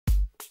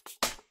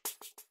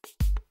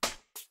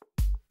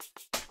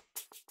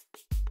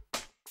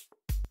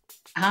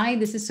Hi,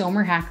 this is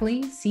Somer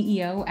Hackley,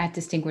 CEO at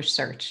Distinguished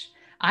Search.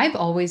 I've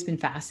always been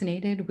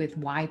fascinated with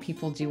why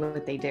people do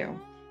what they do.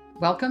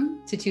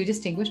 Welcome to 2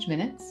 Distinguished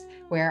Minutes,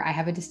 where I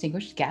have a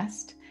distinguished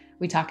guest.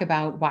 We talk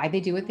about why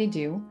they do what they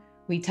do.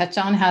 We touch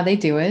on how they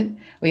do it.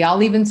 We all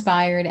leave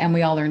inspired and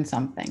we all learn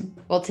something.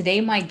 Well, today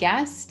my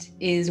guest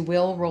is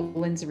Will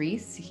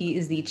Rowlands-Rees. He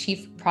is the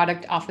Chief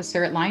Product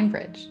Officer at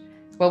Lionbridge.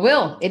 Well,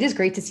 Will, it is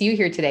great to see you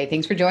here today.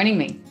 Thanks for joining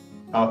me.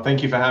 Oh,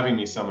 thank you for having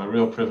me, Summer.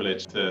 Real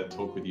privilege to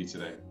talk with you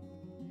today.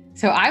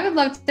 So I would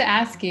love to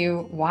ask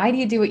you, why do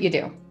you do what you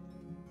do?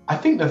 I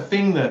think the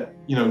thing that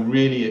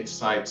really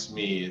excites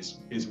me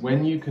is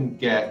when you can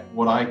get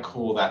what I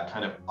call that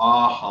kind of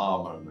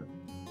aha moment,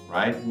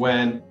 right?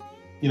 When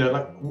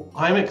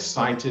I'm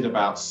excited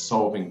about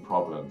solving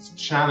problems,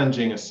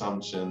 challenging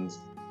assumptions,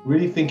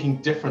 really thinking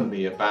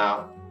differently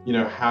about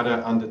how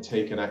to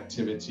undertake an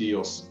activity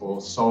or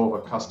solve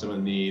a customer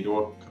need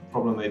or a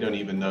problem they don't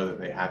even know that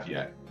they have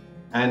yet.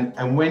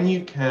 And when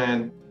you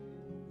can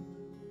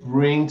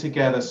bring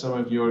together some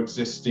of your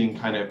existing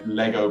kind of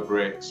Lego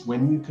bricks,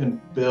 when you can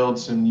build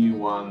some new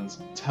ones,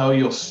 tell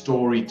your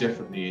story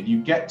differently, and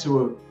you get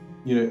to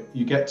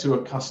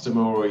a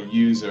customer or a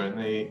user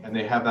and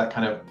they have that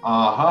kind of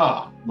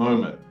aha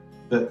moment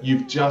that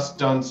you've just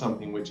done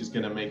something which is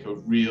going to make a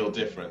real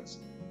difference.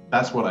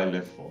 That's what I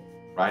live for,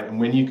 right? And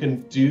when you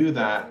can do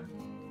that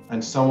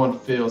and someone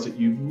feels that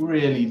you've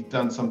really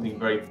done something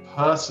very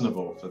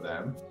personable for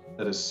them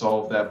that has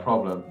solved their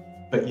problem,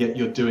 but yet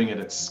you're doing it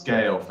at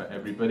scale for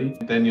everybody,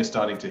 then you're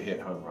starting to hit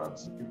home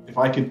runs. If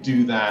I could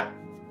do that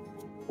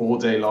all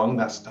day long,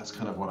 that's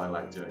kind of what I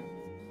like doing.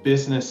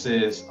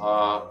 Businesses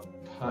are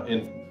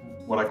in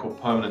what I call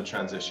permanent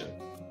transition.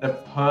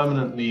 They're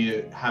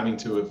permanently having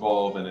to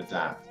evolve and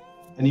adapt.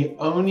 And the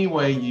only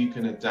way you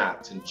can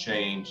adapt and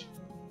change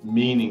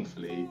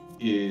meaningfully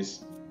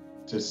is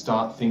to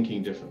start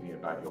thinking differently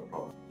about your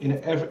problem. In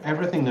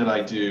everything that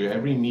I do,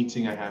 every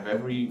meeting I have,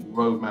 every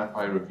roadmap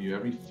I review,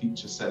 every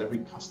feature set, every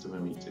customer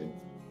meeting,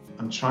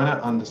 I'm trying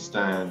to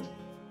understand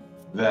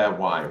their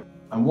why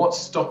and what's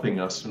stopping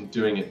us from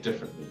doing it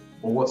differently,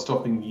 or what's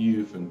stopping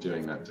you from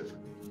doing that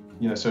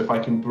differently. So if I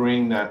can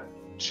bring that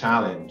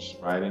challenge,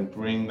 right, and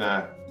bring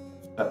that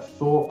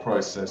thought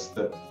process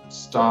that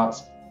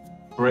starts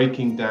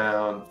breaking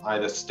down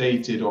either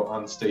stated or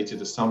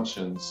unstated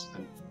assumptions,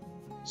 and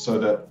so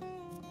that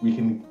we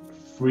can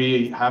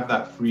have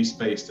that free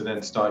space to then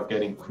start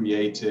getting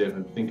creative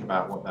and think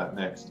about what that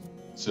next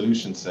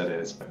solution set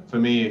is. For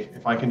me,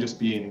 if I can just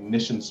be an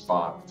ignition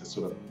spark to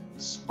sort of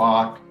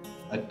spark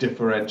a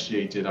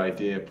differentiated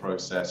idea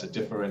process, a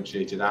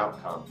differentiated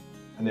outcome,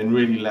 and then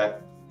really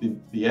let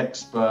the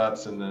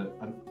experts and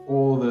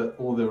all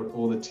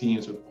the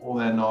teams with all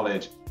their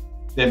knowledge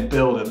then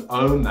build and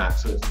own that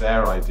so it's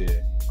their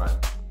idea,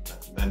 right?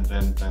 Then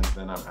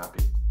I'm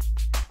happy.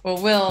 Well,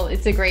 Will,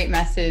 it's a great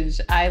message.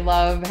 I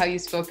love how you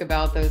spoke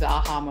about those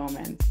aha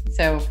moments.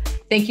 So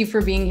thank you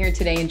for being here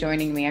today and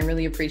joining me. I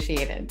really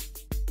appreciate it.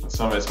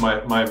 So it's my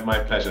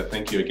pleasure.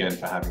 Thank you again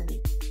for having me.